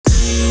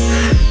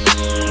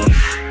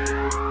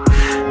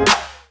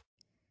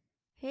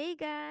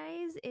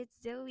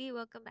Zoe.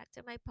 Welcome back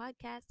to my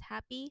podcast.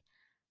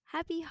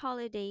 Happy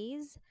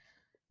holidays.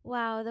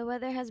 Wow, the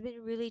weather has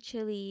been really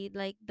chilly.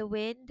 Like the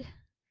wind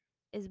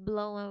is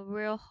blowing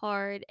real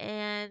hard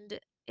and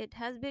it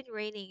has been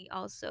raining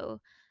also.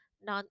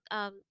 Not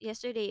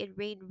Yesterday it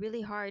rained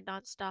really hard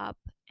nonstop,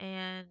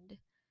 and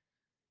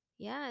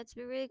yeah, it's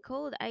been really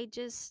cold. I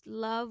just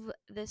love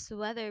this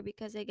weather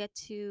because I get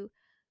to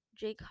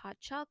drink hot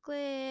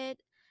chocolate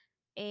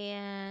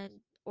and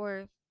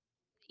or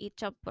eat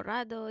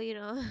champurrado.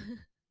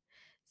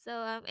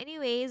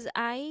 Anyways,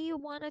 I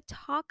want to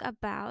talk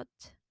about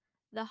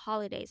the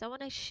holidays. I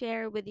want to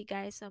share with you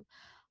guys some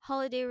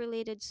holiday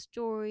related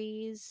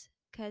stories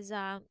because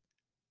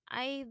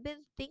I've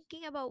been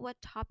thinking about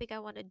what topic I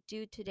want to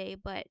do today,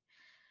 but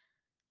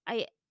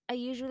I I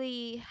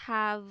usually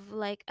have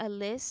like a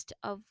list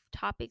of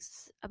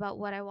topics about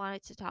what I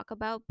wanted to talk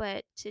about,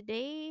 but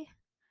today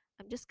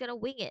I'm just gonna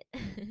wing it.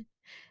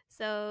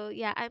 So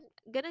yeah, I'm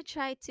gonna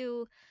try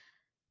to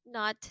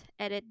not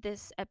edit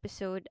this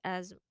episode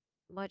as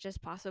much as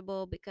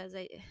possible because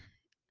I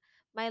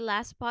my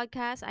last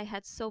podcast I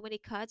had so many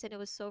cuts and it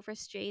was so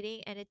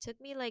frustrating, and it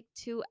took me like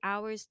 2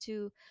 hours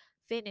to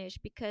finish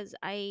because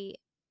I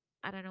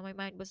don't know, my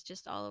mind was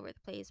just all over the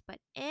place. But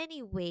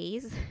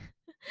anyways,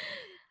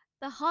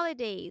 the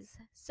holidays.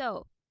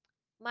 So,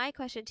 my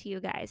question to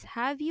you guys,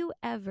 have you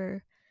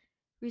ever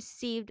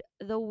received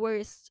the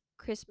worst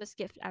Christmas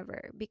gift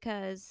ever?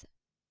 Because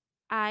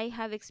I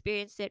have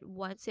experienced it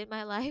once in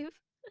my life.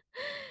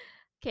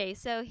 Okay,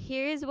 so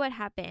here's what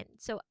happened.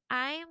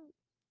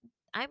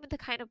 I'm the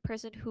kind of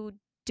person who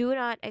do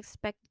not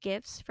expect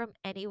gifts from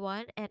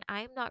anyone, and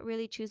I'm not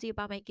really choosy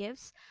about my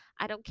gifts.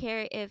 I don't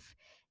care if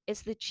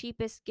it's the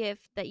cheapest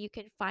gift that you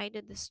can find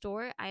in the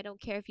store. I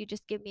don't care if you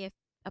just give me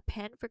a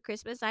pen for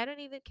Christmas. I don't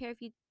even care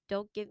if you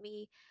don't give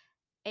me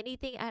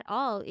anything at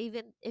all.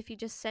 Even if you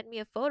just send me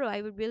a photo,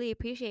 I would really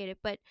appreciate it.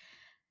 But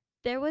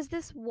there was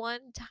this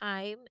one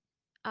time,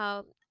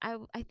 I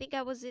think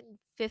I was in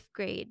 5th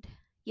grade.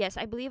 Yes,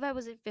 I believe I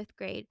was in 5th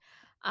grade.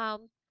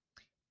 Um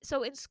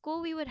so in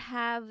school we would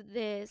have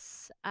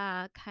this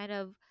kind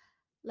of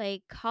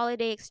like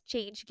holiday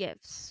exchange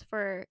gifts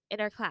for in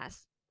our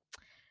class.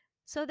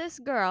 So this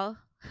girl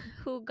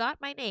who got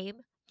my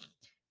name,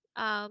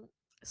 um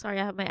sorry,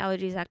 I have my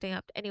allergies acting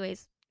up.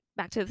 Anyways,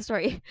 back to the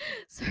story.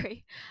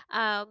 Sorry.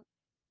 um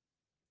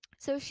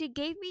so she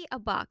gave me a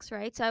box,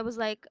 right? So I was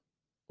like,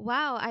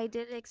 wow, I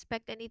didn't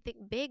expect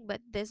anything big,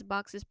 but this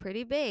box is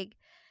pretty big.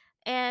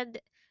 And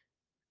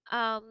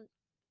um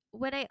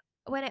when I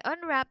when I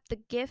unwrapped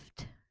the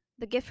gift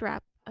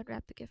wrap,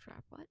 unwrap the gift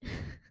wrap, what?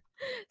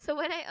 So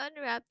when I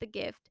unwrapped the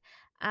gift,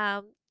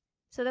 um,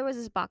 so there was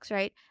this box,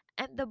 right?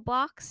 And the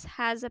box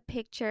has a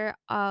picture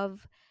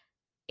of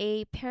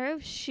a pair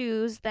of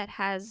shoes that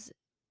has,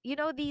 you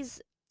know,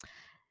 these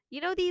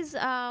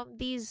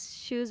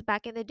shoes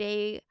back in the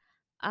day,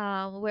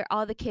 where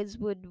all the kids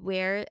would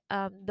wear,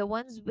 the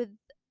ones with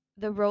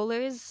the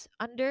rollers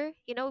under,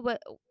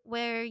 what,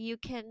 where you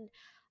can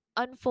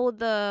unfold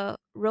the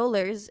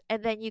rollers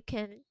and then you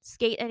can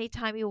skate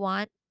anytime you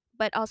want,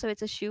 but also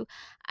it's a shoe.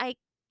 I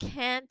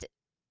can't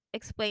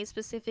explain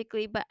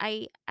specifically, but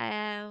I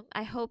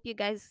hope you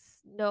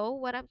guys know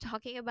what I'm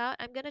talking about.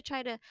 I'm gonna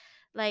try to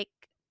like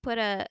put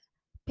a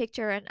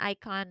picture, an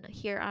icon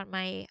here on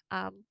my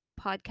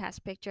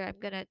podcast picture. I'm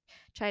gonna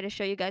try to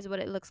show you guys what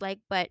it looks like.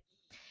 But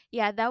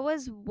yeah, that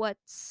was what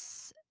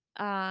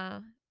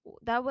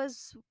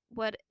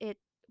it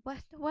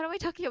what am I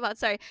talking about?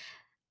 Sorry.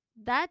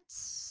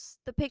 That's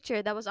the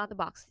picture that was on the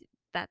box.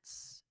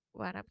 That's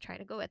what I'm trying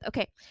to go with.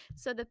 Okay.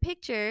 So the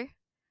picture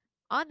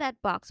on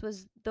that box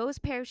was those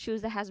pair of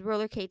shoes that has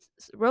roller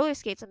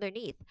skates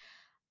underneath.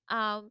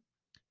 Um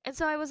and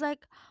so I was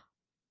like,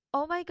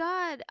 "Oh my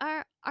god,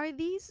 are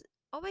these,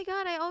 oh my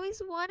god, I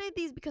always wanted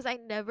these because I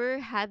never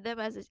had them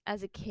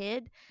as a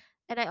kid,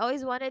 and I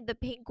always wanted the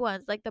pink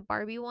ones, like the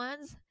Barbie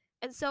ones."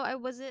 And so I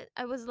was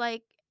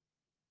like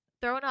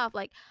thrown off,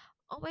 like,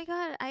 oh my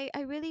god, I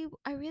really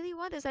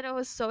want this, and I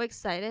was so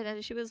excited.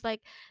 And she was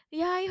like,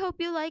 yeah, I hope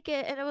you like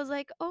it. And I was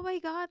like, oh my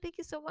god, thank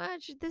you so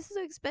much, this is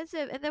so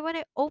expensive. And then when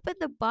I opened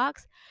the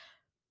box,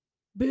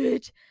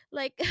 bitch,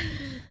 like,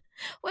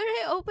 when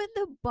I opened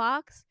the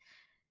box,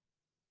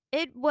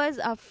 it was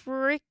a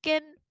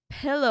freaking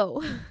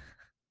pillow.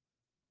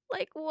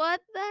 Like,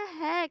 what the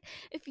heck?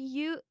 If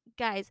you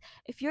guys,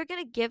 if you're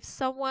gonna give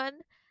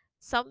someone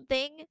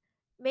something,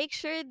 make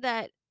sure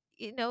that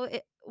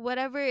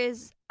whatever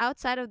is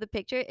outside of the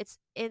picture, it's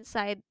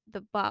inside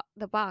the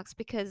box,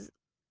 because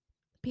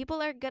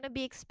people are gonna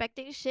be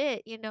expecting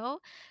shit.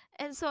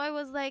 And so I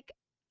was like,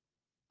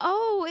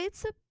 oh,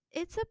 it's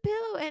a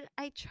pillow, and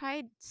I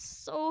tried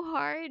so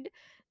hard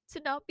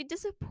to not be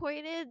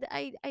disappointed.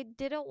 I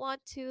didn't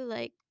want to,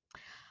 like,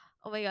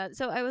 oh my god.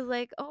 So I was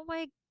like, "Oh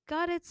my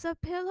god, it's a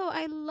pillow.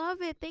 I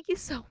love it. Thank you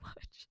so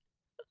much."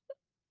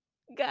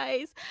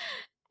 Guys,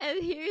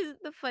 and here's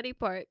the funny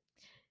part.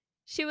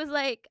 She was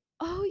like,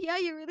 "Oh yeah,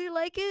 you really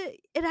like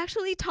it? It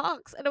actually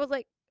talks." And I was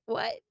like,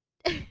 "What?"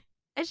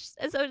 And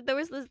so there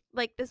was this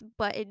like this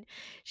button.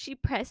 She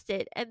pressed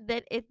it, and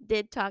then it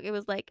did talk. It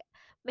was like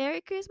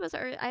Merry Christmas,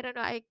 or I don't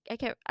know. I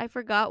can't. I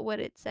forgot what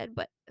it said,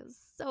 but it was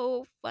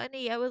so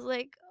funny. I was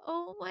like,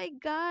 oh my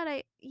god.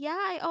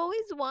 I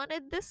always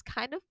wanted this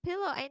kind of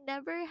pillow. I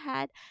never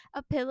had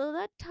a pillow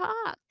that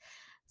talked.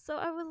 So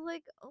I was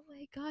like, oh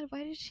my god,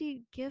 why did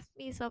she give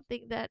me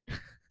something that?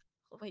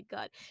 Oh my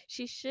god,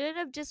 she should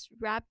have just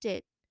wrapped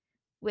it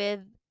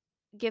with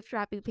gift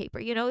wrapping paper.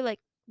 Like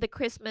the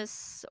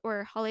Christmas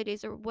or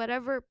holidays or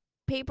whatever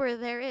paper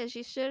there is.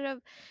 She should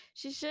have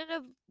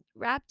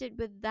wrapped it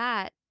with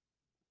that.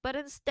 But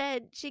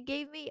instead, she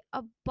gave me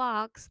a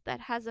box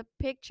that has a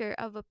picture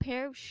of a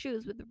pair of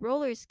shoes with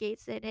roller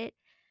skates in it.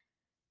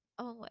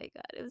 Oh my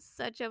god, it was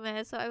such a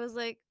mess. So I was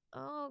like,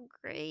 "Oh,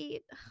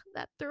 great."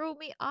 That threw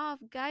me off.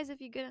 Guys,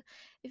 if you're going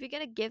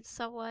to give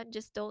someone,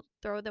 just don't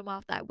throw them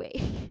off that way.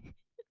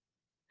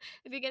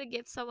 If you're going to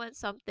give someone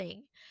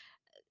something,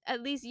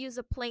 at least use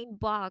a plain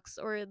box,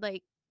 or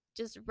like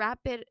just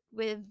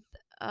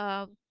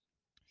um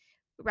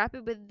wrap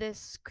it with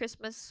this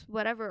Christmas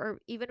whatever, or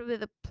even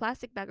with a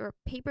plastic bag or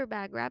a paper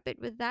bag. Wrap it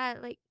with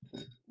that. Like,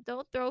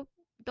 don't throw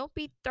don't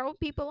be throwing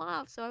people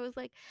off. So I was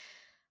like,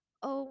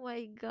 oh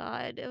my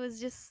god, it was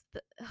just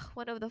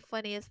one of the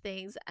funniest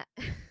things.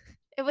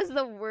 It was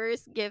the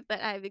worst gift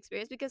that I've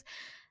experienced, because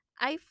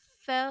I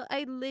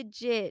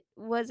legit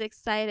was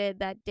excited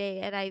that day,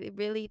 and I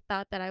really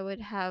thought that I would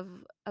have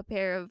a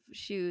pair of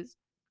shoes.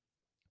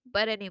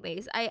 But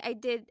anyways, I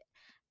did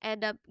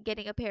end up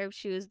getting a pair of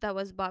shoes that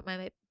was bought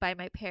by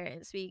my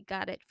parents. We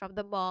got it from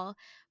the mall,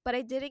 but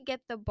I didn't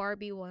get the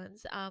Barbie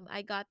ones.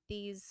 I got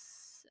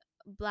these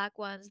black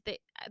ones.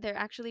 They're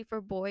actually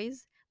for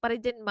boys, but I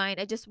didn't mind.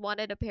 I just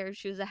wanted a pair of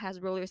shoes that has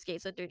roller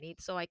skates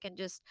underneath, so I can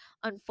just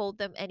unfold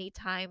them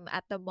anytime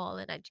at the mall,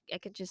 and I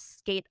can just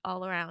skate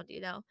all around.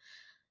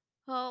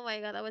 Oh my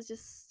god, that was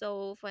just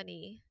so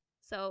funny.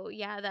 So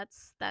yeah,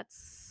 that's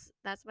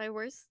my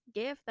worst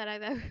gift that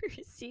I've ever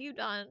received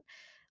on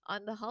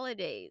the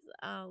holidays.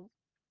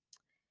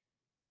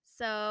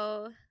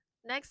 So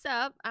next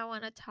up, I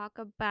want to talk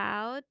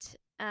about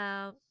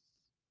um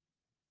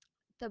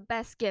the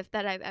best gift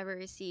that I've ever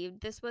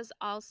received. This was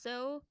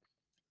also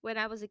when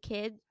I was a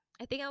kid.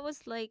 I think I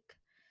was like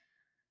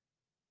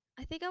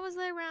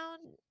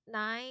around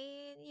 9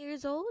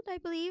 years old, I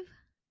believe.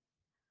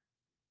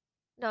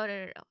 No, no,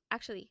 no, no.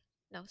 Actually,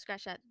 no,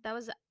 scratch that. That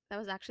was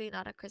actually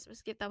not a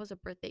Christmas gift. That was a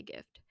birthday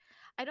gift.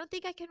 I don't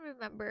think I can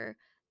remember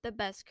the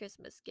best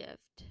Christmas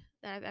gift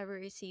that I've ever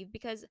received,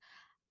 because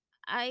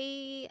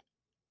I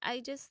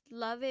I just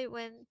love it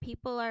when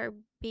people are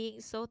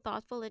being so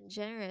thoughtful and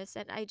generous,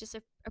 and I just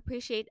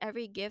appreciate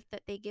every gift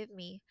that they give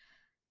me.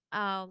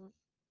 Um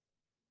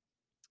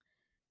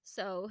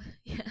so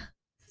yeah,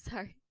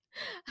 sorry.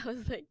 I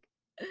was like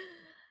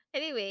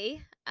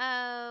anyway,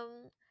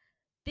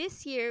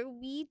 this year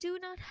we do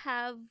not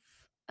have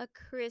a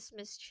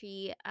Christmas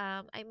tree.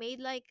 I made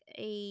like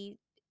a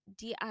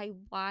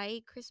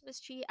DIY Christmas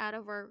tree out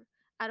of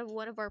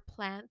one of our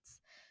plants.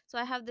 So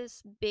I have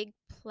this big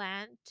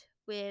plant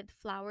with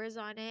flowers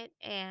on it,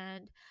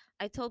 and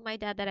I told my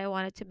dad that I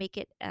wanted to make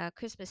it a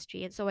Christmas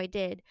tree, and so I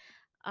did.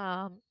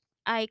 Um,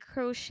 I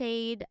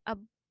crocheted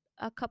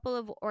a couple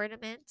of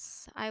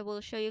ornaments. I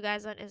will show you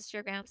guys on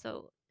Instagram,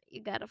 so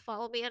you gotta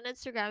follow me on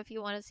Instagram if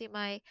you want to see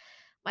my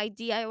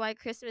DIY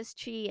Christmas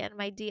tree and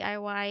my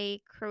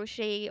DIY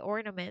crochet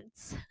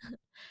ornaments.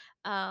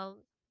 um,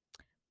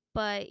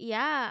 but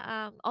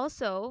yeah,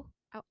 also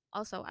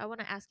I want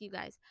to ask you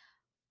guys,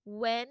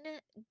 when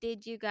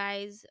did you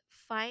guys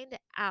find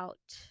out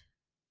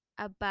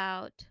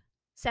about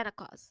Santa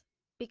Claus?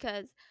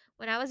 Because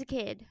when I was a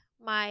kid,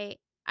 I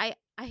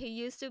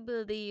used to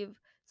believe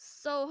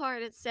so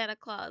hard in Santa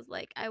Claus.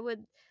 Like, I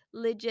would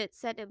legit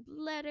send him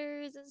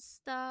letters and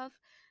stuff,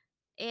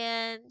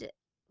 and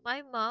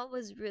my mom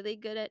was really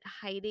good at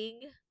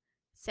hiding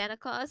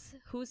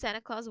who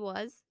Santa Claus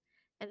was.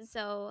 And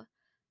so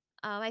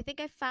I think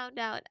I found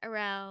out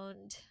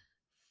around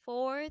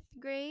fourth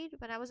grade.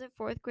 When I was in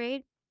fourth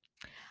grade,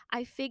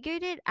 I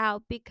figured it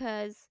out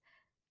because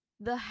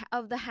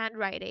of the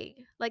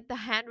handwriting. Like, the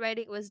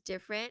handwriting was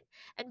different,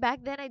 and back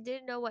then I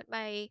didn't know what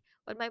my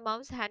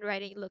mom's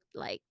handwriting looked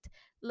like.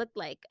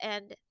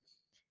 And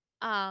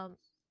um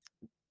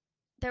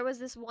there was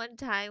this one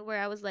time where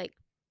I was like,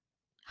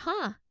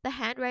 huh, the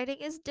handwriting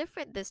is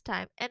different this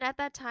time. And at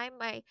that time,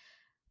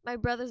 my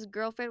brother's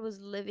girlfriend was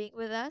living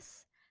with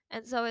us,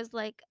 and so I was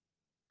like,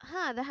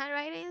 huh, the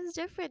handwriting is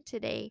different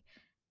today.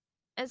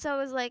 And so I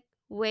was like,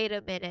 wait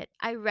a minute,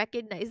 I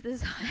recognize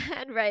this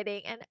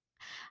handwriting. And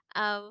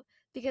um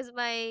because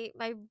my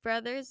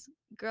brother's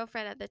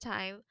girlfriend at the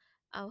time,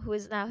 who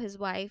is now his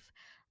wife,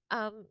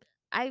 um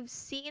I've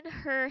seen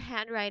her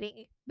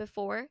handwriting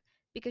before,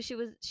 because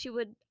she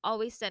would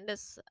always send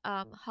us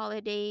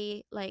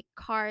holiday like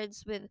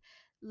cards with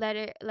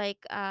letter, like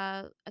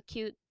a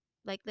cute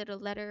like little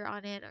letter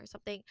on it or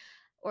something,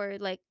 or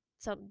like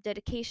some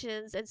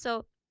dedications. And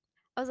so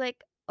I was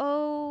like,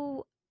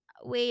 oh,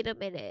 wait a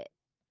minute,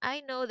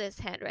 I know this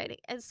handwriting.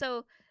 And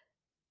so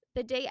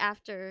the day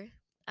after,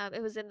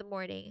 it was in the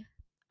morning.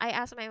 I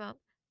asked my mom,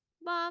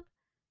 "Mom,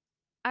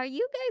 are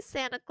you guys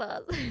Santa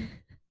Claus?"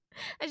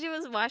 And she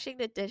was washing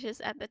the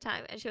dishes at the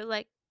time, and she was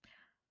like,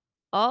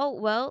 "Oh,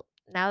 well,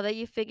 now that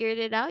you figured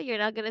it out, you're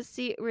not gonna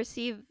see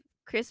receive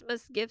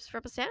Christmas gifts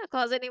from Santa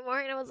Claus anymore."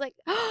 And I was like,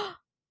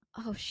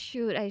 "Oh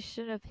shoot, I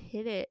should have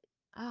hid it.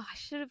 Oh, I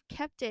should have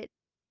kept it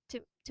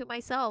to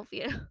myself,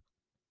 you know."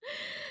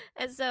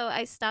 And so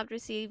I stopped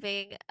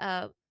receiving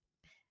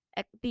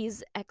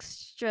these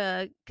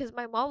extra, because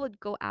my mom would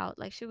go out,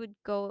 like she would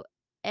go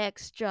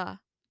extra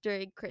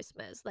during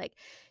Christmas. Like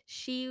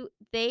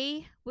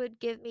they would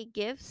give me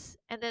gifts,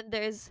 and then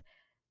there's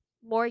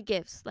more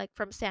gifts like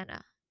from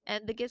Santa.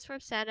 And the gifts from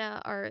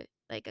Santa are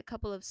like a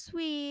couple of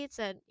sweets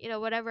and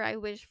whatever I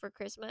wish for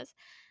Christmas.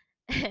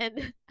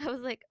 And I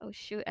was like, "Oh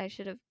shoot, I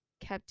should have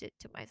kept it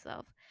to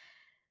myself."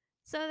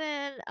 So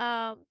then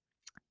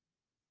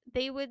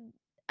they would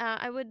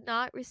I would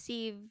not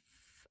receive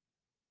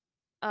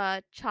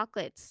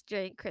chocolates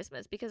during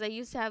Christmas because I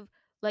used to have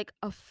like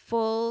a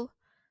full,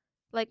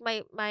 like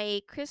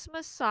my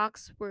Christmas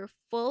socks were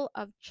full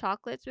of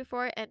chocolates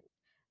before. And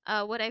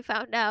when I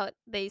found out,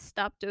 they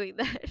stopped doing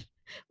that.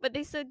 But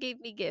they still gave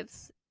me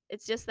gifts.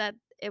 It's just that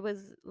it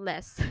was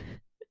less.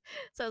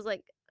 So I was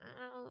like,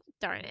 "Oh,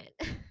 darn it."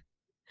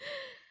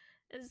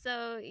 And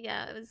so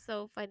yeah, it was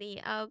so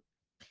funny.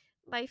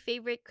 My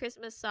favorite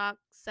Christmas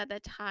socks at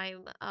that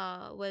time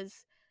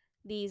was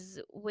these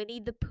Winnie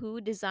the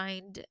Pooh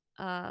designed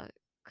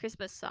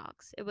Christmas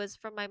socks. It was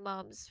from my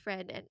mom's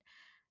friend, and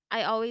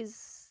I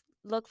always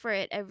look for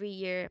it every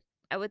year.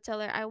 I would tell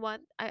her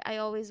I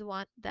always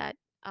want that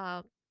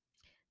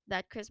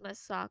Christmas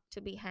sock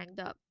to be hanged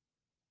up.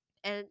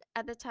 And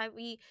at the time,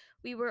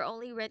 we were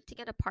only renting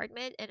an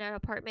apartment, and our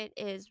apartment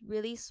is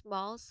really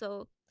small,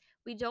 so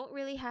we don't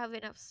really have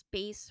enough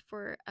space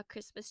for a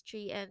Christmas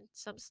tree and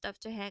some stuff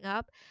to hang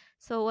up.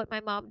 So what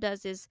my mom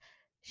does is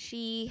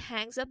she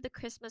hangs up the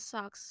Christmas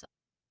socks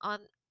on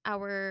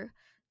our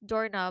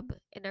doorknob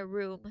in a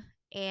room.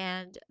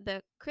 And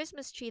the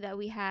Christmas tree that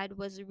we had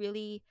was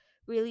really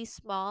really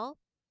small.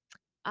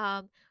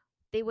 um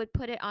they would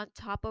put it on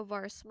top of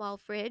our small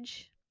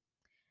fridge.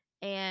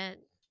 And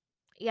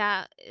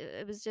yeah,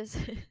 it was just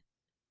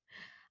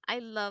I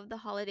love the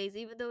holidays.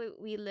 Even though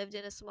we lived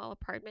in a small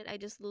apartment, I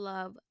just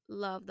love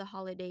the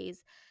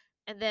holidays.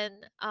 And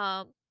then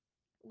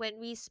when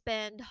we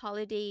spend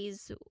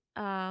holidays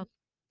um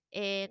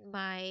in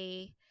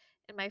my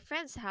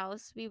friend's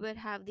house, we would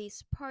have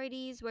these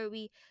parties where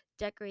we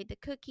decorate the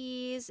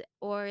cookies,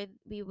 or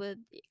we would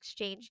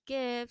exchange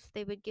gifts.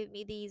 They would give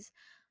me these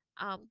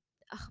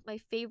my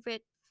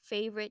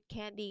favorite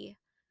candy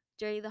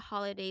during the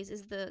holidays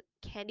is the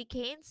candy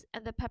canes,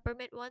 and the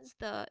peppermint ones,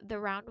 the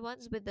round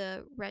ones with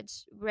the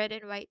red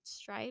and white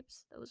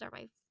stripes. Those are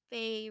my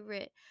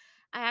favorite.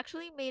 I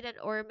actually made an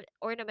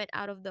ornament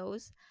out of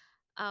those.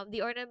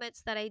 The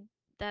ornaments that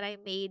I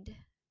made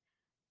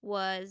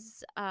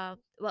was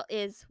well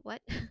is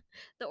what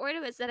the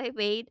ornaments that I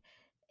made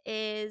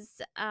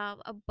is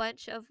a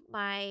bunch of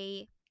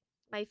my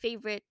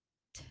favorite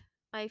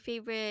my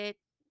favorite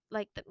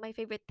my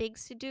favorite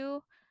things to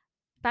do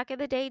back in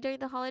the day during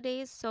the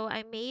holidays. So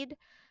I made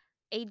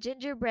a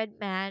gingerbread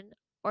man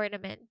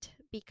ornament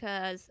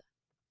because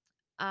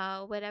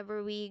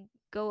whenever we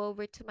go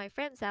over to my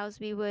friend's house,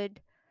 we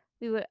would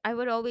I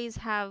would always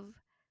have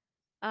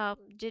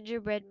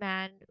gingerbread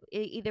man.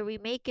 Either we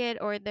make it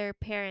or their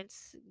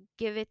parents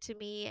give it to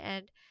me,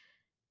 and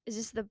it's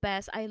just the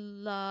best. I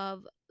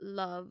love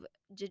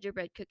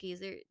gingerbread cookies.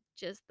 They're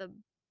just the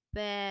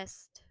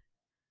best.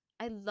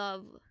 I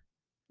love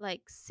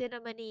like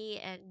cinnamony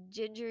and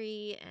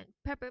gingery and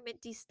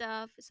pepperminty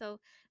stuff. So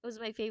it was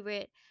my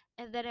favorite.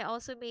 And then I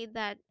also made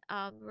that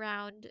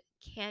round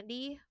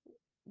candy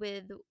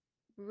with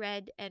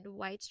red and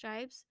white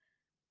stripes.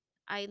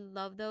 I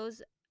love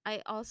those.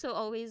 I also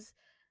always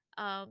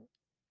um,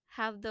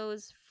 have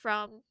those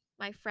from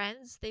my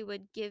friends. They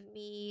would give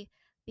me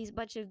these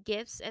bunch of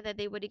gifts, and then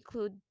they would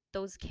include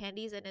those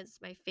candies, and it's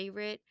my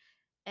favorite.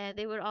 And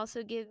they would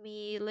also give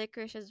me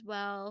licorice as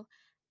well.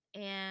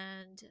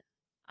 And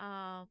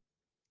um,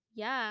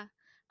 yeah,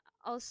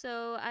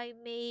 also I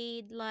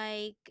made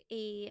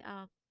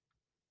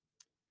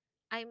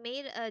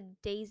a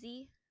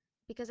daisy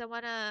because I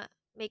want to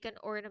make an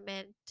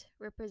ornament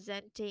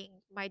representing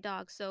my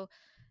dog. So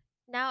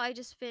now I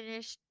just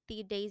finished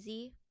the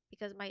daisy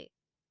because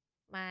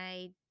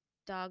my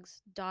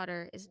dog's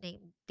daughter is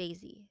named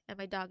Daisy and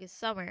my dog is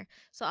Summer.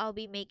 So I'll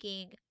be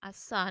making a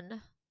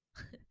sun,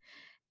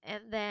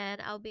 and then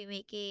I'll be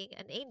making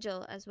an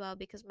angel as well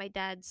because my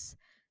dad's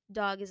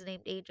dog is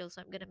named Angel.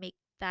 So I'm going to make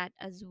that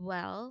as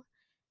well.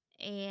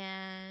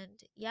 And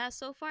yeah,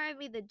 so far I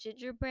made the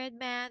gingerbread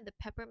man, the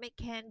peppermint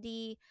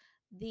candy,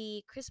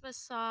 the Christmas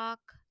sock.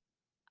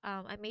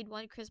 I made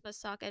one Christmas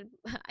sock, and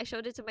I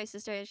showed it to my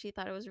sister and she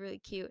thought it was really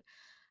cute.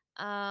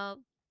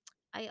 Um,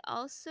 I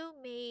also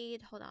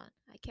made, hold on,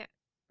 I can't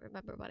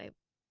remember what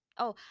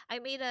I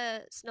made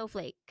a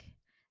snowflake.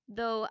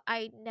 Though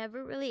I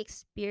never really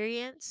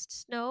experienced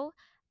snow,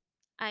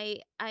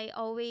 I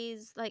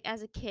always, like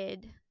as a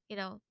kid, you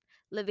know,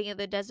 living in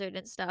the desert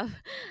and stuff.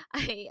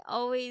 I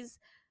always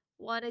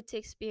wanted to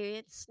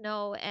experience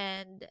snow,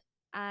 and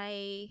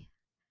I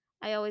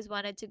I always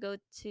wanted to go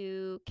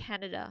to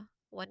Canada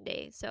one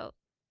day. So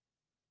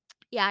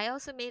yeah, I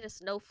also made a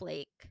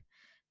snowflake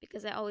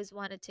because I always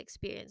wanted to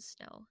experience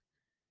snow.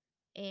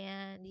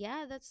 And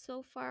yeah, that's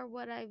so far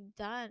what I've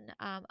done.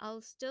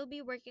 I'll still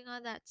be working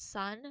on that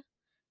sun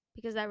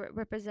because that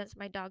represents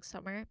my dog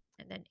Summer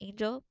and then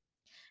Angel.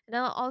 And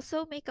I'll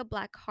also make a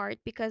black heart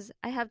because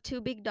I have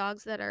two big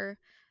dogs that are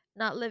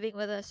not living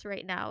with us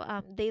right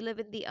now. They live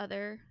in the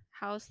other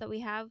house that we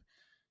have.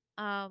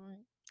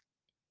 Um,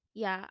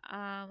 yeah,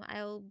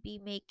 I'll be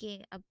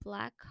making a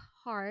black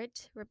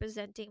heart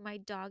representing my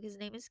dog. His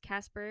name is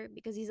Casper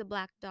because he's a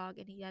black dog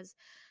and he has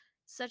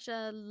such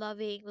a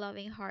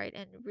loving heart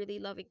and really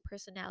loving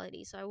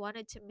personality. So I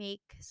wanted to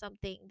make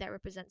something that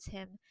represents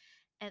him.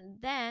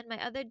 And then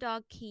my other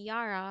dog,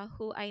 Kiara,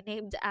 who I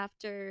named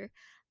after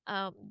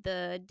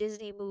the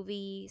Disney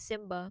movie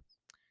Simba,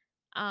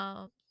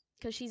 um,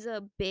 because she's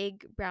a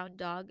big brown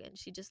dog and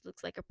she just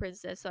looks like a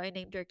princess. So I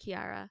named her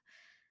Kiara.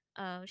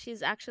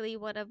 She's actually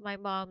one of my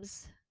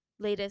mom's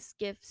latest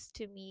gifts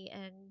to me,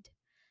 and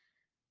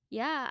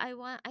yeah,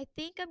 I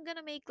think I'm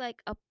gonna make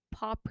like a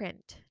paw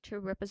print to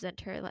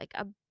represent her, like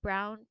a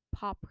brown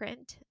paw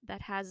print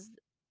that has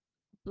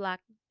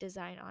black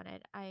design on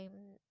it. I'm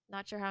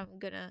not sure how I'm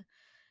gonna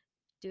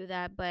do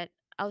that, but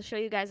I'll show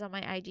you guys on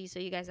my IG, so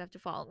you guys have to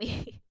follow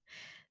me.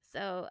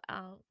 So,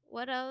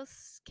 what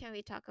else can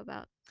we talk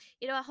about?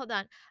 You know what? Hold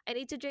on. I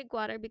need to drink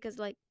water because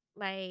like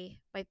my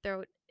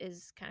throat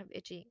is kind of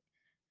itchy.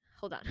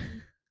 Hold on.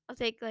 I'll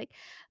take like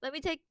let me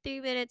take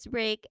 3 minutes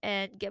break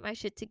and get my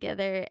shit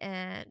together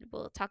and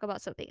we'll talk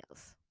about something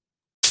else.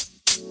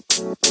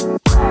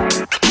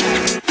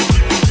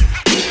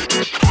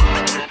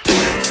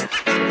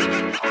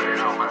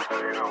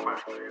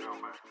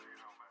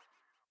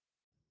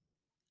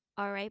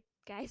 All right,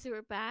 guys,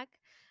 we're back.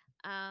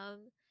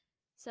 Um,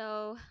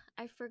 so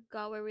I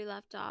forgot where we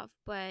left off,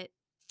 but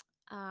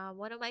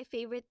one of my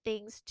favorite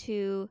things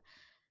to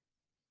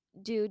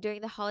do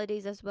during the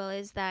holidays as well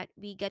is that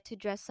we get to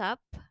dress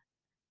up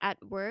at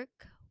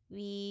work.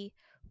 We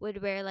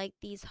would wear like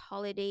these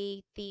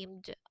holiday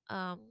themed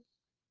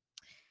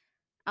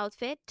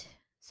outfit.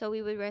 So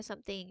we would wear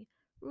something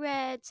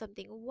red,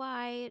 something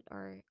white,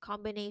 or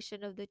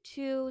combination of the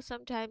two.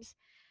 Sometimes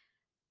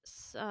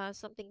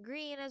something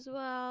green as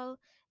well.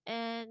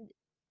 And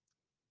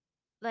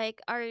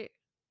like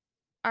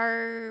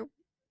our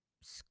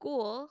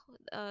school,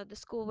 the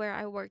school where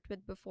I worked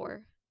with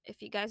before.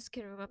 If you guys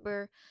can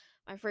remember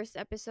my first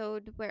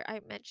episode where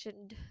I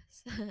mentioned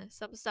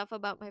some stuff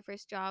about my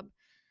first job,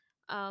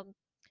 um,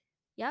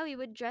 yeah, we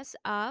would dress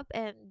up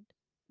and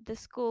the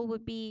school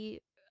would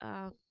be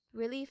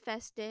really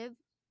festive.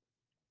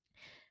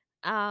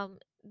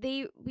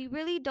 They we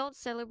really don't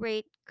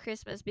celebrate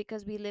Christmas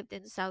because we lived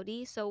in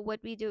Saudi. So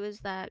what we do is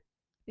that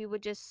we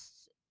would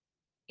just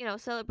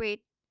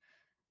celebrate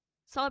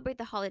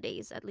the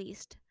holidays at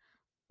least.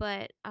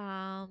 But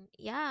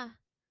yeah,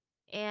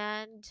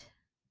 and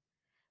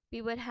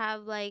we would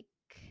have like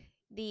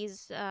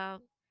these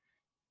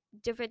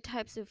different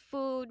types of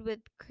food with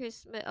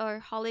Christmas or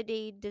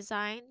holiday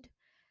designed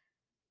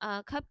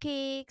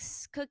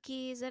cupcakes,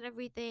 cookies, and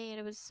everything. And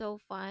it was so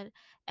fun.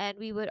 And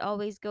we would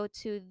always go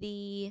to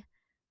the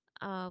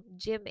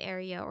gym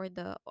area or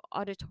the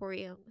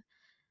auditorium,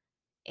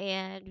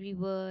 and we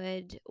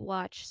would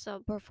watch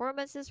some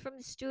performances from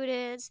the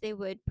students. They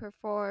would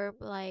perform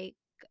like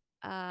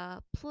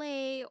a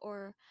play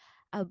or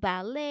a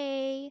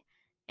ballet,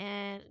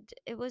 and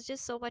it was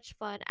just so much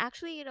fun.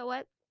 Actually, you know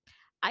what?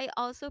 I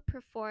also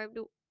performed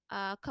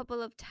a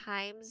couple of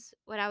times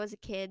when I was a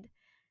kid.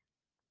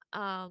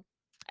 Um,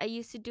 I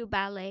used to do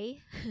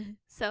ballet,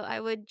 so I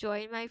would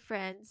join my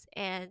friends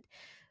and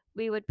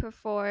we would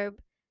perform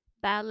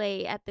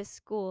ballet at the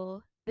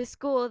school. The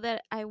school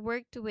that I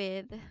worked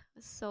with,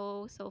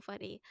 so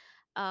funny.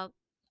 Um,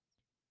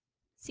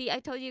 See, I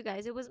told you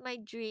guys it was my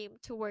dream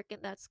to work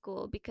in that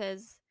school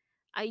because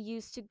I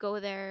used to go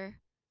there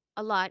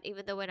a lot,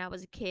 even though when I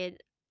was a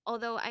kid.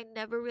 Although I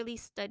never really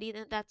studied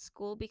in that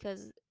school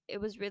because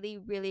it was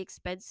really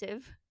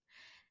expensive.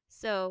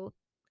 So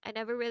I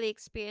never really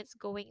experienced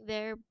going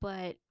there.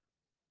 But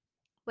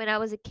when I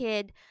was a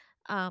kid,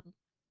 um,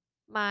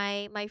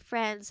 my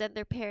friends and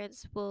their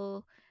parents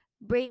will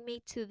bring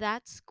me to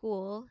that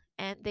school,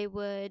 and they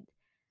would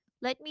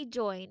let me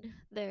join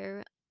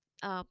their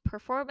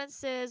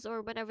performances,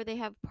 or whenever they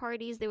have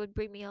parties they would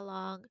bring me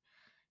along.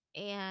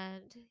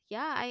 And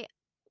yeah,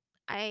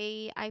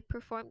 I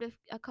performed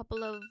a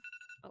couple of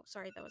oh,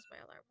 sorry, that was my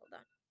alarm. Hold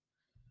on.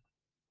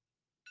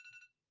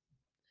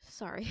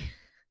 Sorry.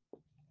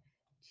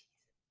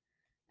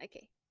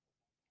 Okay,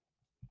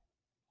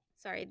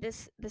 sorry,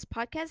 this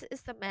podcast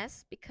is the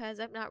mess because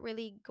I'm not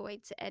really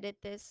going to edit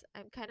this.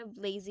 I'm kind of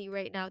lazy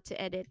right now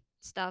to edit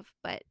stuff,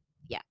 but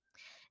yeah.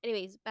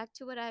 Anyways, back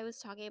to what I was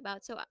talking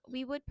about. So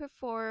we would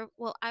perform,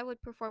 well, I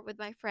would perform with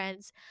my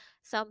friends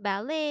some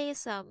ballet,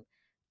 some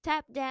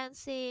tap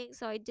dancing.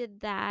 So I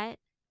did that.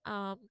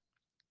 Um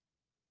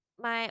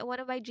my one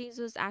of my dreams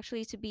was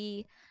actually to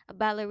be a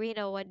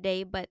ballerina one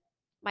day, but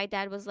my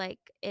dad was like,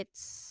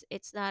 it's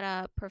not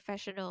a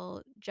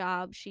professional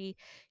job. She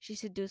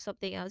should do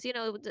something else.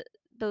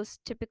 Those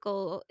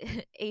typical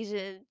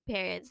Asian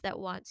parents that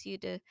wants you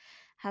to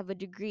have a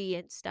degree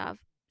and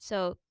stuff.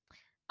 So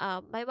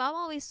my mom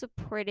always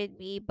supported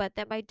me, but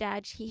then my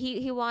dad,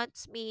 he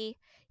wants me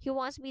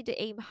to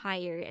aim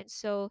higher, and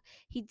so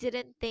he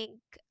didn't think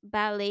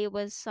ballet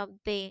was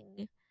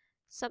something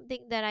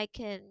that I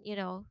can,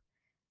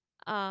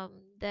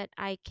 that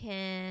I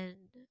can,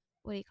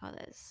 what do you call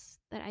this,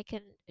 that I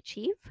can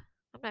achieve.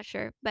 I'm not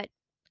sure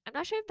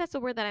if that's the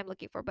word that I'm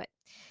looking for, but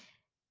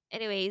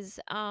anyways,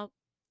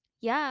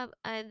 yeah,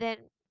 and then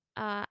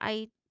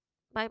I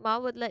my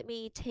mom would let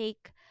me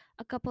take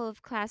a couple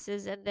of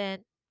classes, and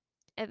then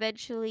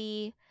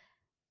eventually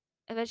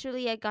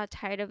eventually I got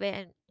tired of it,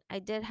 and I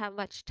didn't have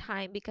much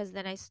time because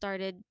then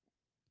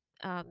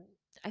um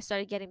I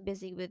started getting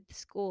busy with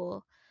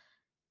school.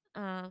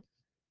 Um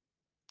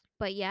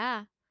but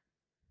yeah.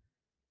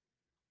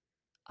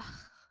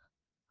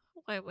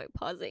 Why am I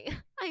pausing?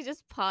 I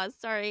just paused,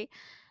 sorry.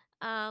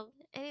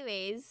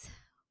 Anyways,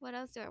 what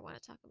else do I want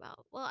to talk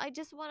about? Well,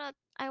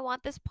 I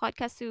want this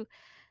podcast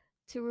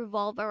to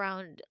revolve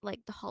around like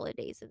the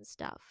holidays and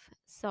stuff.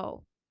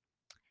 So,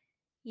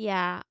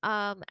 yeah,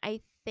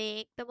 I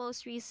think the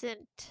most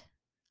recent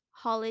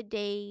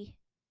holiday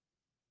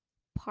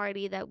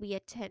party that we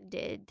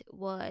attended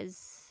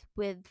was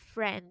with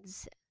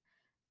friends.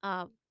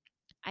 Um,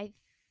 I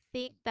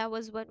think that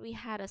was when we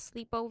had a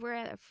sleepover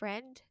at a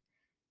friend,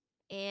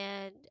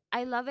 and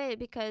I love it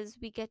because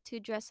we get to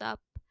dress up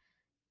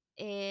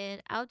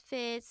in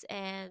outfits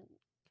and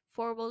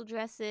formal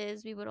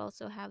dresses. We would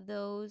also have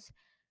those.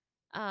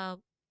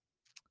 Um,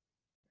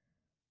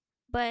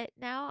 but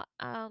now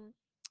I'm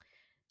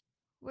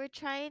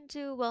trying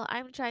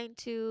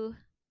to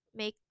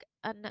make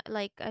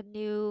like a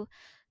new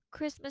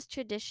Christmas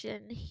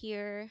tradition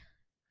here,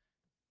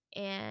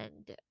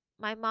 and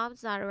my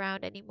mom's not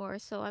around anymore,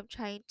 so I'm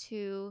trying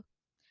to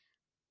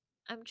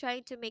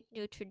make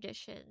new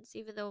traditions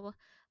even though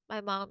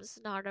my mom's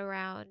not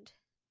around.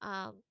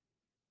 Um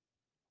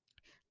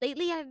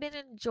Lately I've been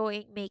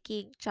enjoying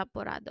making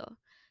champorado.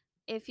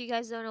 If you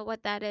guys don't know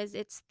what that is,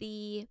 it's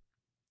the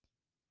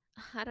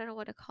I don't know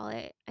what to call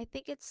it. I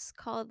think it's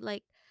called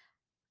like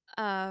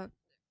uh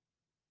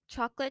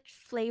chocolate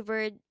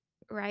flavored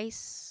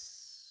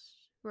rice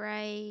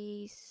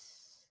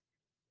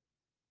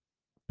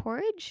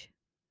porridge?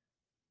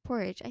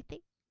 Porridge. I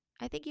think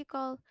you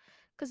call,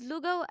 cuz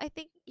lugaw, I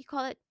think you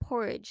call it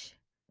porridge.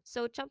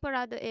 So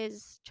champorado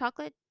is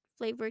chocolate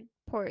flavored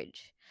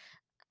porridge.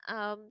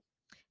 Um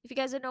if you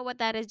guys don't know what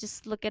that is,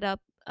 just look it up.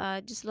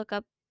 Just look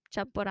up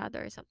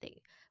champorado or something.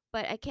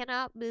 But I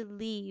cannot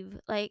believe,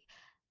 like,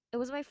 it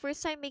was my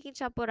first time making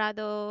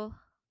champorado,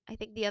 I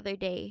think the other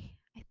day.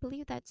 I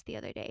believe that's the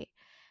other day.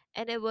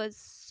 And it was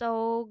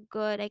so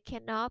good. I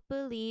cannot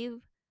believe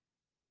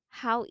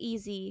how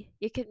easy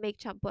you can make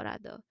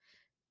champorado.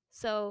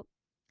 So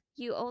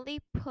you only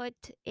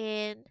put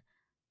in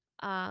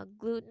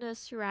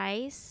glutinous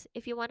rice.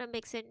 If you want to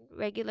mix in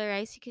regular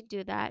rice, you can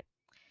do that.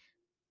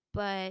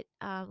 But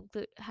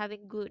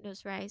having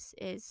glutinous rice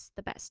is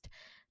the best.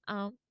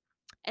 Um,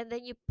 and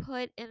then you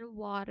put in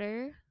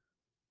water.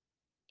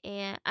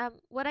 And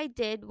what I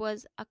did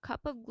was a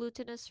cup of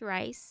glutinous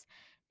rice,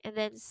 and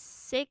then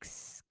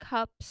 6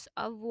 cups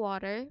of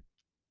water,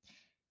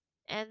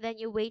 and then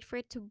you wait for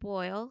it to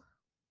boil,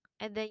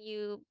 and then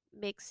you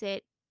mix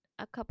it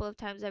a couple of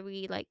times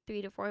every like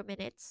 3 to 4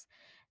 minutes,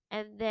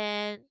 and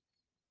then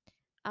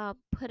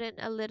put in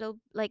a little,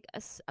 like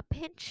a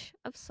pinch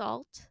of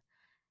salt,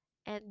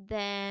 and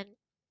then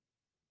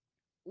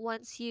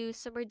once you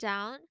simmer it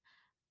down,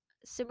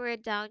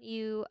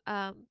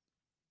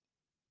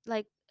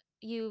 like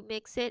you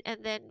mix it,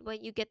 and then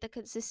when you get the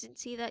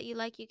consistency that you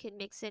like, you can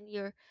mix in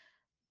your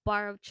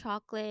bar of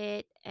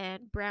chocolate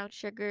and brown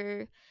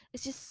sugar.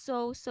 It's just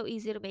so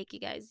easy to make, you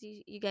guys.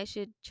 You guys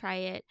should try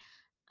it.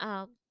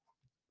 Um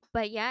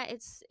but yeah,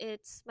 it's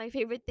my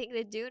favorite thing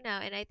to do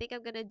now, and I think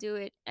I'm gonna do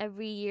it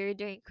every year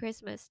during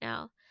Christmas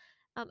now.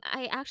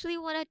 I actually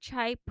want to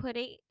try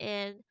putting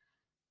in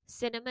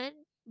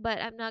cinnamon,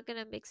 but I'm not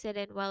gonna mix it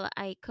in while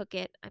I cook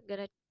it. I'm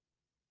gonna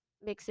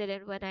mix it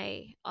in when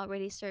I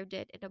already served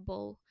it in a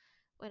bowl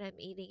when I'm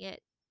eating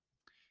it.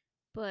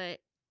 But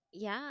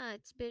yeah,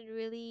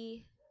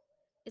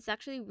 it's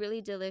actually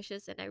really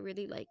delicious, and I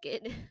really like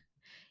it.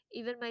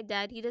 Even my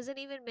dad, he doesn't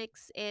even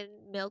mix in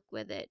milk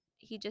with it.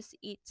 He just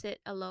eats it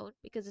alone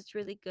because it's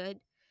really good,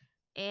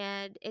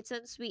 and it's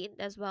unsweetened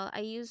as well.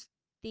 I use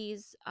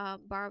these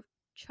bar of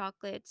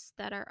chocolates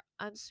that are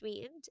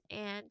unsweetened,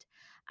 and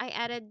I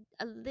added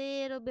a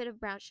little bit of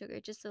brown sugar,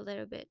 just a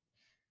little bit,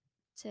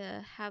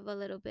 to have a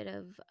little bit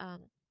of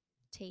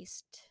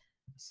taste.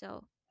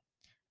 So,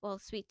 well,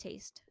 sweet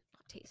taste,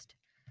 not taste.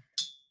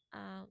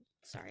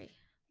 Sorry,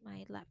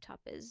 my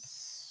laptop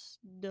is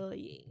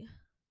dying.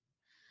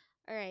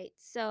 All right,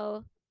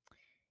 so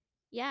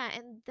yeah,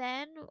 and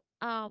then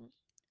um,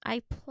 I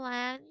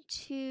plan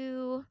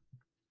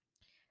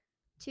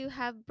to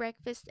have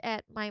breakfast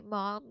at my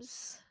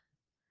mom's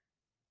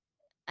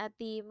at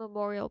the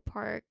Memorial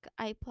Park.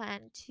 I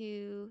plan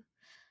to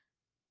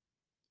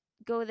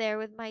go there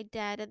with my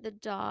dad and the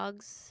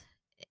dogs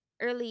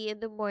early in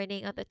the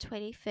morning on the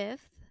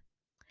 25th.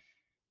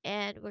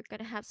 And we're going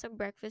to have some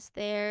breakfast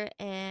there.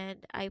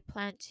 And I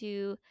plan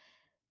to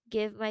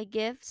give my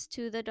gifts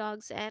to the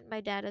dogs and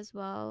my dad as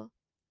well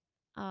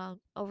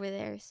over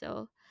there.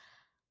 So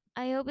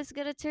I hope it's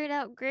going to turn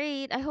out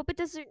great. I hope it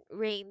doesn't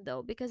rain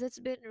though, because it's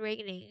been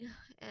raining.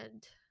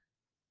 And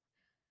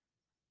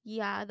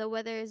yeah, the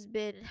weather has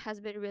been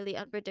really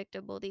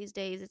unpredictable these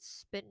days.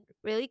 It's been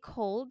really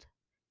cold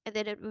and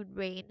then it would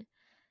rain,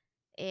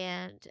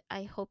 and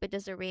I hope it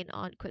doesn't rain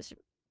on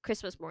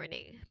Christmas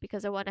morning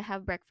because I want to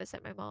have breakfast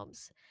at my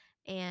mom's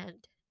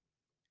and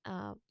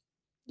um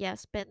yeah,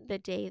 spend the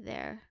day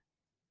there.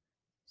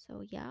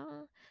 So yeah.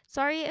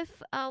 Sorry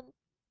if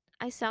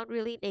I sound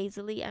really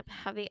nasally. I'm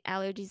having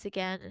allergies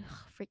again.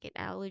 Freaking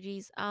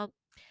allergies.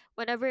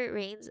 Whenever it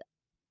rains,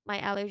 my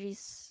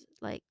allergies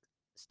like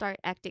start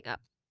acting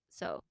up.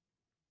 So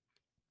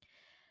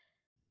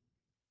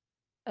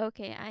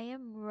okay, I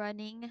am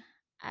running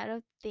out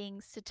of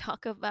things to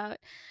talk about.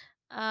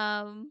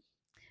 Um,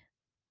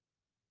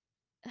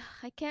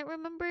 I can't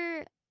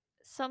remember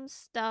some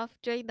stuff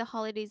during the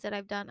holidays that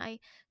I've done. I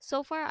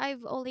so far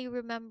I've only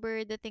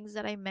remembered the things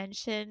that I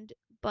mentioned,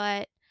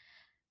 but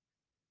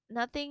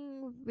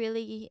nothing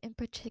really in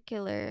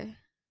particular.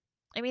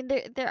 I mean,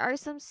 there are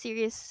some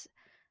serious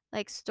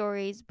like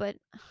stories, but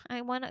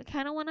I wanna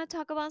kind of wanna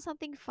talk about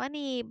something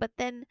funny, but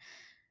then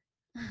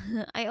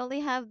I only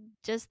have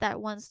just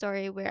that one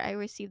story where I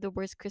received the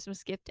worst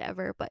Christmas gift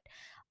ever. But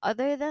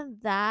other than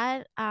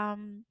that,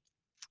 I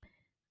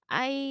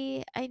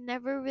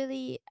never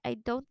really, I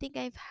don't think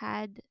I've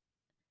had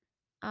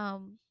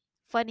um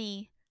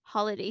funny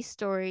holiday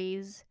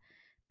stories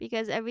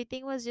because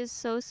everything was just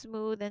so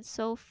smooth and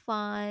so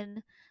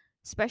fun,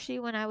 especially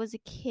when I was a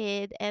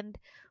kid. And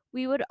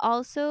we would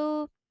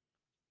also,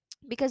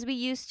 because we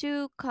used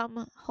to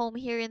come home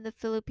here in the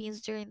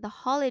Philippines during the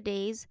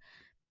holidays,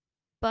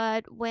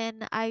 but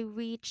when I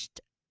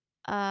reached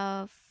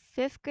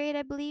fifth grade,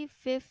 I believe,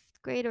 fifth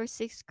grade or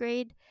sixth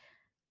grade,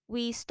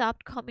 we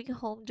stopped coming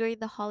home during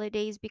the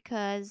holidays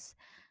because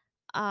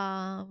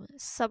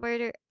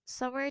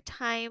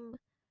summertime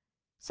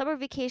summer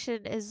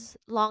vacation is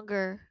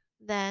longer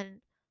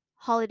than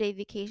holiday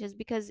vacations,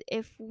 because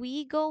if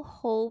we go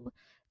home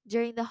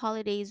during the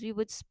holidays we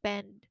would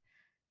spend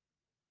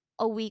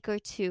a week or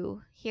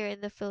two here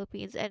in the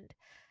Philippines. And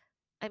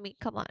I mean,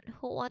 come on,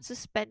 who wants to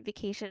spend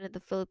vacation in the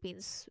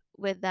Philippines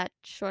with that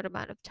short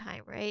amount of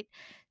time, right?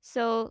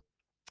 So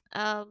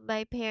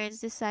my parents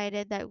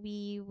decided that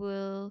we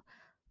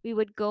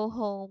would go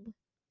home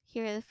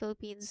here in the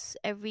Philippines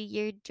every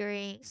year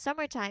during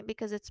summertime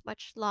because it's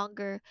much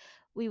longer.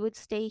 We would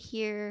stay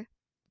here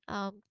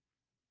um,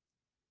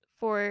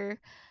 for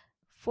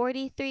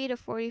 43 to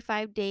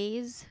 45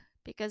 days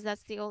because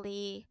that's the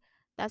only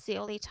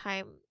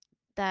time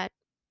that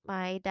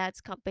my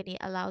dad's company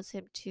allows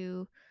him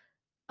to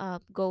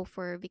go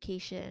for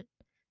vacation.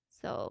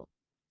 So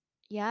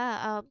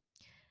yeah,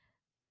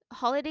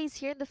 holidays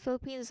here in the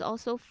Philippines is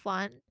also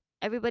fun.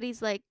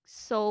 Everybody's like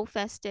so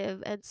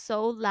festive and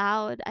so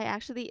loud. I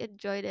actually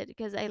enjoyed it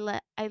because I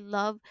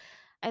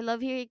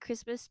love hearing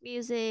Christmas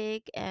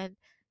music and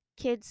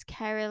kids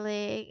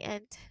caroling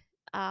and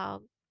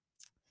um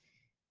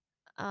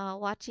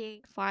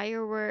watching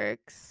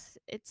fireworks.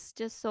 It's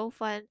just so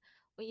fun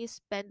when you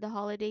spend the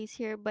holidays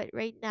here. But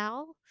right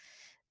now,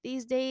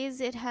 these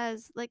days, it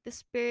has like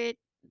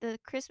the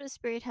Christmas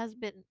spirit has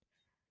been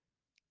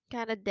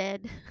kind of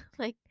dead.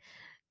 Like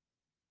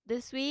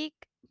this week,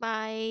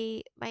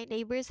 my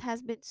neighbors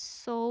has been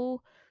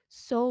so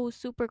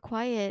super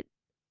quiet.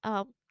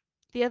 Um,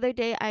 the other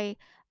day, I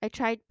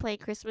tried playing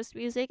Christmas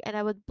music and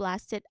I would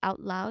blast it out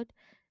loud,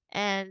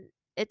 and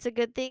it's a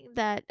good thing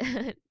that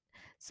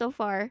so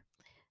far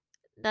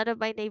none of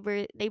my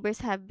neighbors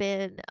have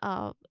been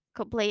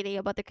complaining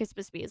about the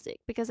Christmas music,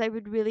 because I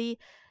would really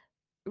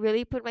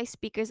put my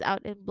speakers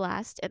out and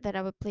blast, and then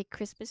I would play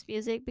Christmas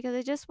music because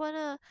I just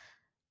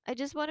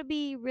want to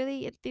be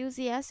really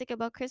enthusiastic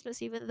about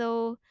Christmas, even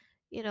though,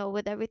 you know,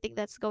 with everything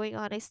that's going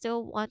on, I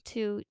still want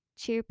to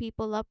cheer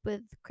people up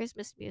with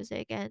Christmas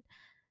music. And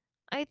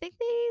I think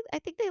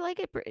they like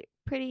it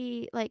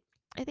pretty, like,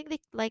 I think they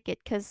like it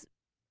because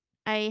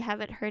I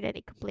haven't heard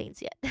any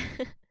complaints yet.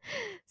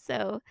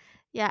 So,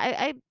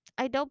 yeah,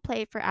 I don't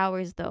play it for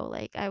hours though.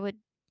 Like I would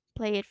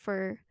play it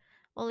for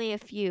only a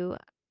few,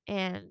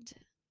 and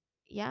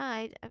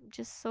yeah, I'm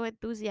just so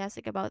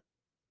enthusiastic about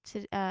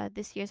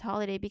this year's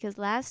holiday because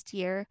last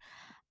year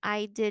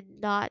I did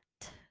not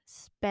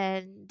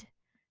spend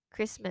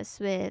Christmas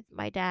with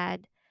my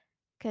dad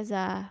because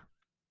I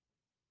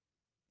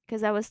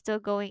was still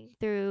going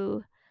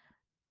through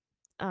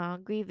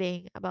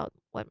grieving about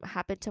what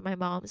happened to my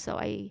mom. So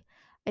I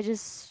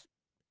just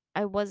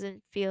I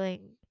wasn't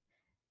feeling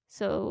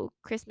so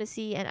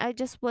Christmassy, and I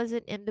just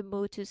wasn't in the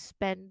mood to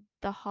spend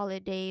the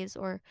holidays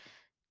or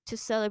to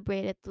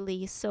celebrate at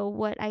least. So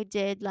what I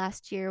did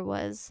last year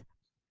was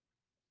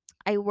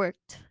I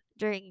worked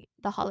during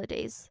the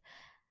holidays.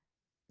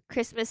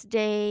 Christmas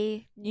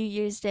Day, New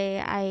Year's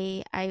Day,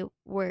 I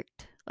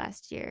worked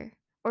last year.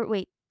 Or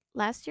wait,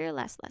 last year,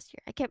 last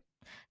year. I can't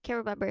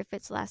remember if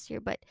it's last year,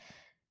 but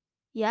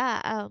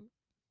yeah,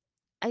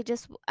 I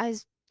just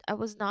I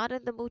was not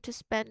in the mood to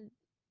spend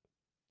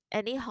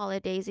any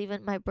holidays,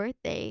 even my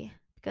birthday,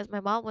 because my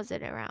mom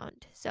wasn't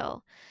around.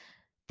 So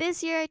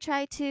this year I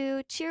tried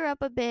to cheer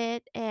up a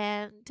bit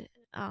and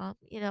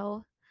you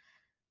know,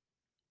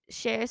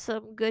 share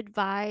some good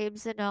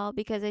vibes and all,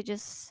 because I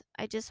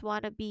just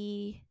want to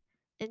be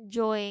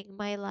enjoying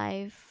my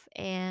life.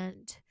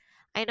 And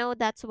I know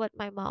that's what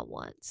my mom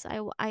wants.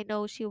 I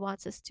know she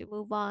wants us to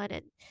move on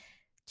and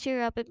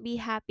cheer up and be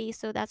happy,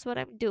 so that's what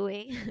I'm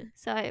doing.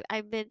 So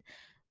I've been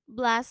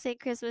blasting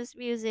Christmas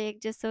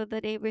music just so the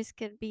neighbors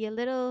can be a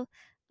little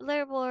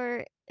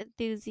more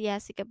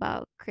enthusiastic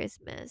about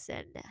Christmas.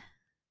 And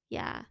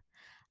yeah,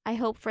 I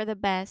hope for the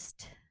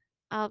best.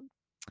 um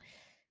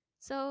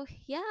so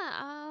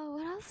yeah,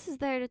 what else is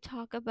there to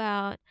talk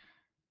about?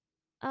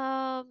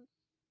 Um,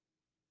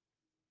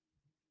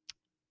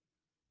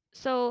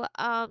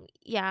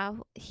 yeah,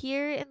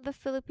 here in the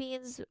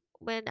Philippines,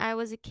 when I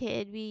was a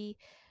kid, we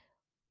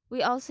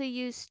also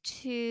used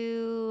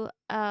to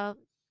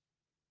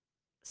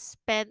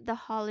spend the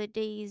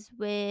holidays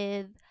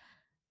with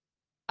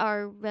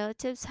our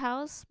relatives'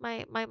 house.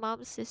 My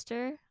mom's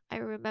sister. I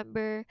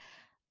remember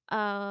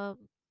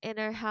in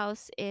our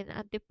house in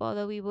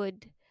Antipolo, we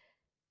would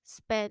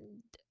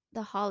spend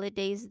the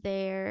holidays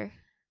there.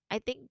 I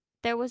think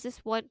there was this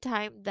one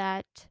time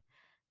that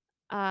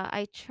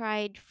I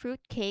tried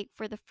fruitcake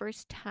for the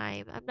first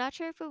time. I'm not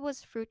sure if it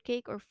was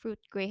fruitcake or fruit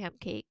graham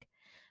cake,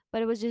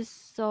 but it was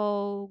just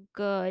so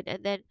good.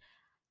 And then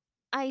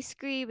ice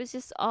cream is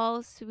just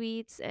all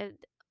sweets, and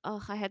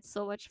oh, I had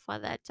so much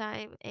fun that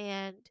time.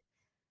 And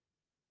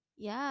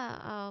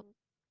yeah,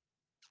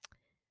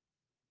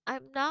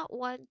 I'm not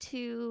one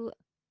to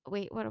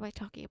wait. What am I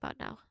talking about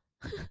now?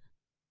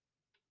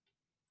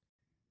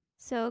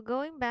 So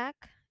going back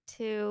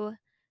to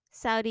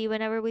Saudi,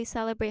 whenever we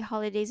celebrate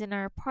holidays in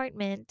our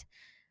apartment,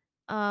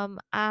 um,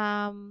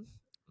 um,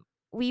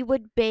 we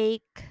would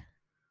bake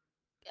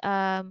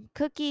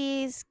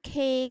cookies,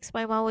 cakes.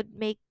 My mom would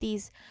make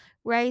these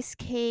rice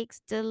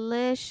cakes,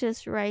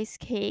 delicious rice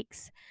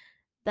cakes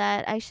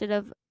that I should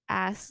have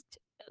asked,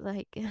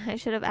 like, I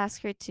should have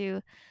asked her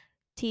to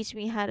teach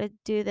me how to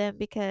do them,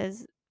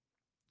 because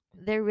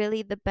they're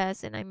really the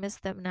best and I miss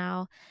them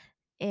now.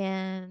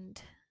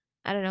 And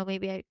I don't know,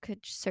 maybe I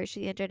could search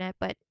the internet,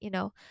 but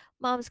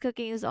mom's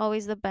cooking is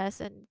always the best,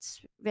 and it's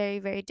very,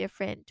 very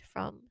different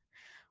from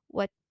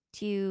what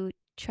you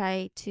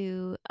try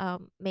to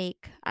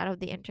make out of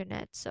the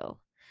internet. So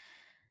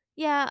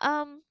yeah,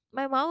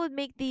 my mom would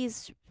make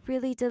these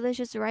really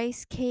delicious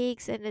rice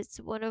cakes, and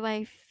it's one of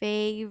my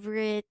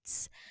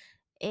favorites.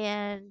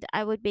 And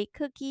I would bake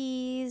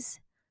cookies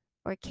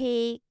or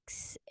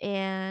cakes,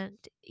 and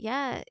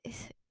yeah,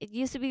 it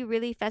used to be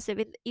really festive.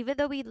 And even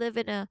though we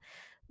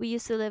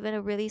used to live in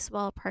a really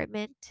small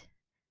apartment,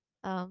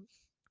 um,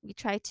 we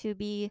try to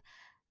be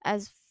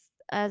as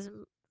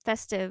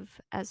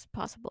festive as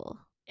possible.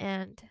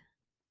 And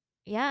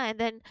yeah, and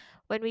then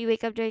when we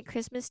wake up during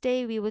Christmas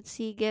Day, we would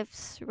see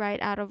gifts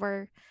right out of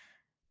our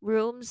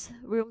room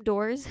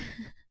doors.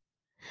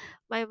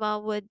 my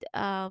mom would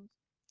um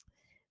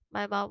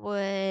my mom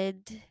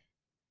would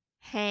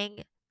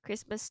hang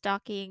Christmas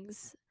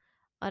stockings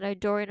on our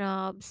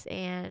doorknobs,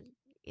 and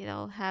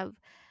have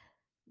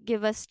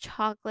give us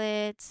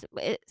chocolates.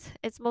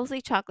 It's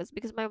mostly chocolates,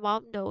 because my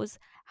mom knows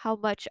how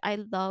much I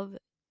love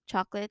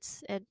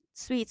chocolates and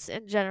sweets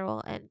in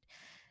general. And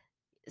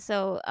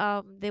so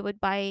they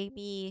would buy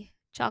me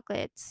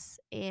chocolates,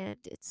 and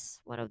it's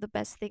one of the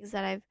best things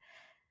that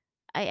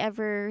I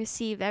ever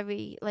receive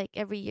every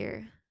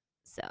year.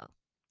 So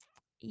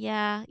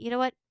yeah, you know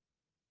what?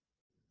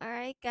 All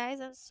right,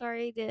 guys, I'm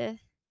sorry to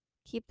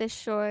keep this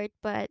short,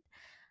 but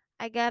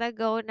I gotta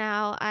go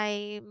now.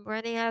 I'm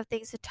running out of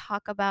things to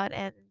talk about.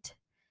 And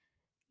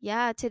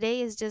yeah,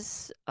 today is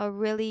just a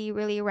really,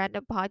 really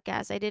random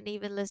podcast. I didn't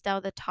even list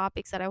down the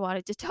topics that I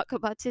wanted to talk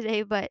about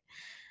today, but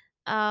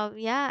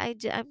yeah,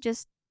 I'm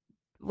just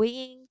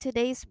winging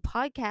today's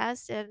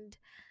podcast, and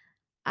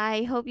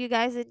I hope you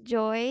guys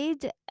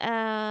enjoyed.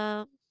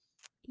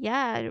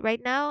 Yeah,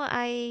 right now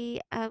I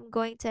am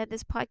going to end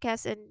this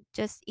podcast and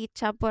just eat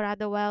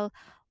champorado while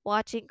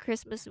watching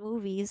Christmas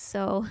movies.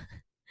 So,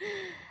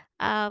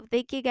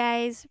 thank you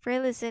guys for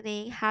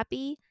listening.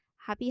 Happy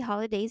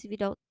holidays if you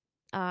don't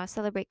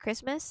celebrate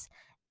Christmas,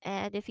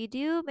 and if you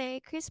do,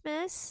 Merry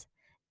Christmas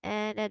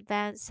and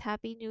advance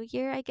Happy New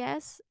Year, I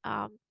guess.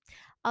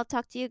 I'll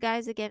talk to you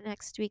guys again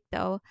next week,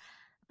 though.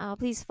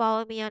 Please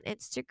follow me on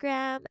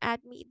Instagram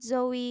at Meet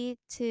Zoe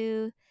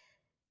to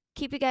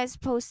keep you guys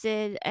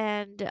posted,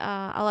 and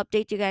I'll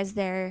update you guys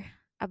there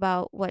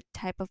about what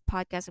type of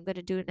podcast I'm going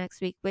to do next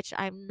week, which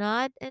I'm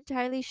not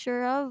entirely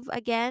sure of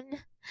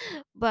again.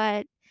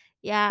 But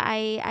yeah,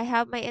 I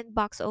have my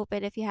inbox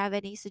open if you have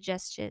any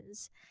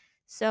suggestions.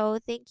 So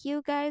thank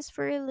you guys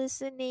for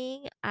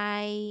listening.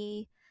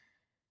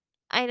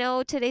 I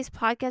know today's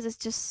podcast is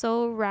just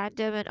so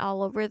random and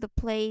all over the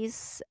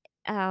place.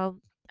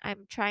 I'm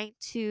trying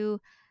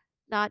to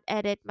not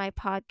edit my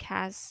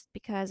podcast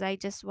because I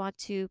just want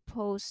to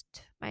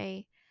post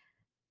the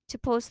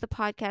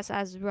podcast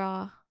as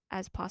raw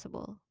as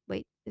possible.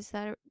 Wait, is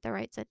that the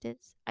right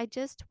sentence? I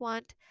just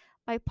want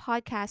my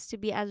podcast to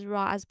be as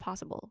raw as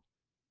possible,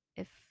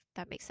 if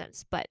that makes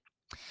sense. But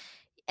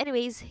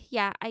anyways,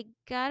 yeah, I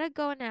gotta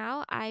go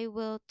now. I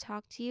will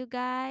talk to you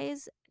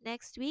guys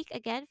next week.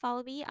 Again,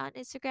 follow me on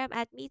Instagram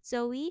at Meet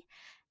Zoe,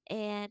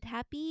 and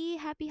happy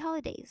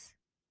holidays.